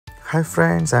Hi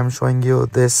friends, I'm showing you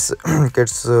this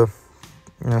kids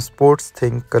sports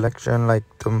thing collection, like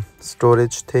the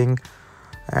storage thing,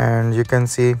 and you can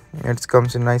see it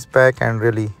comes in nice pack, and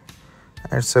really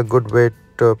it's a good weight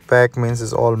pack. Means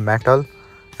it's all metal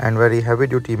and very heavy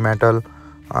duty metal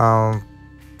um,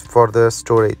 for the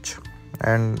storage.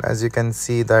 And as you can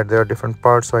see that there are different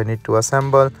parts, so I need to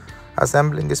assemble.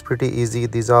 Assembling is pretty easy.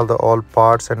 These are the all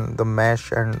parts and the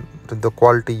mesh, and the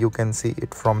quality you can see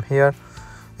it from here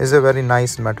is a very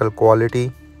nice metal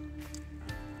quality,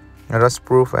 rust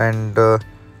proof, and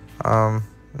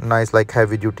nice, like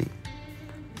heavy duty.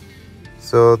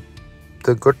 So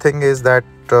the good thing is that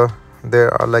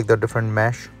there are like the different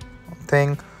mesh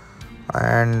thing,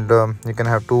 and you can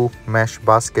have two mesh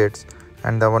baskets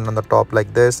and the one on the top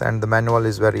like this, and the manual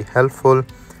is very helpful.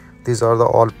 These are the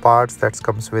all parts that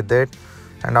comes with it,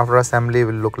 and after assembly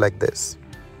will look like this.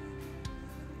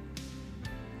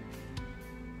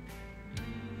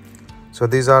 So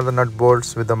these are the nut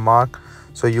bolts with the mark,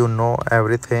 so you know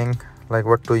everything like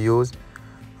what to use.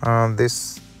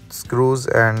 This screws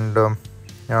and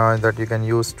that you can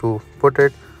use to put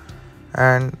it.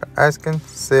 And as can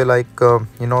say, like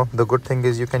the good thing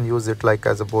is you can use it like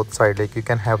as a both side, like you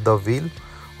can have the wheel,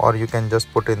 or you can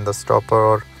just put in the stopper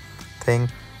or thing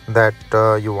that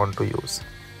you want to use.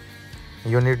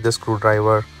 You need the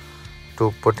screwdriver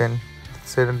to put in.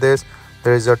 So this,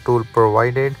 there is a tool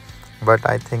provided, but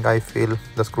I feel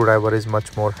the screwdriver is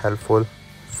much more helpful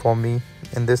for me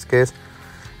in this case.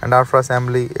 And after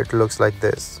assembly it looks like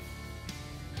this.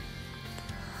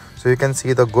 So you can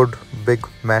see the good big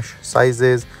mesh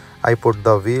sizes. I put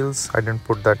the wheels, I didn't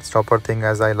put that stopper thing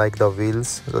as I like the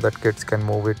wheels so that kids can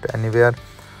move it anywhere.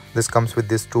 This comes with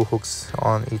these two hooks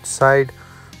on each side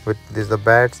with these the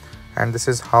bats, and this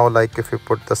is how, like, if you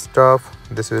put the stuff,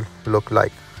 this will look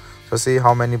like. So see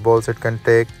how many balls it can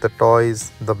take, the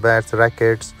toys, the bats,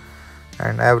 rackets,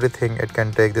 and everything it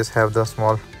can take. This have the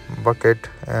small bucket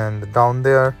and down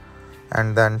there,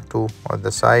 and then two on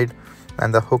the side,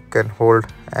 and the hook can hold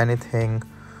anything,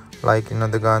 like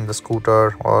the gun, the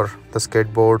scooter, or the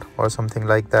skateboard, or something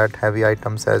like that, heavy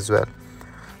items as well.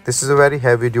 This is a very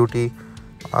heavy duty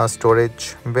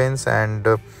storage bins, and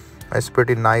it's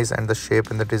pretty nice, and the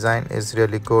shape and the design is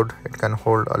really good. It can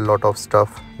hold a lot of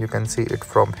stuff. You can see it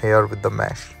from here with the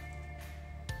mesh.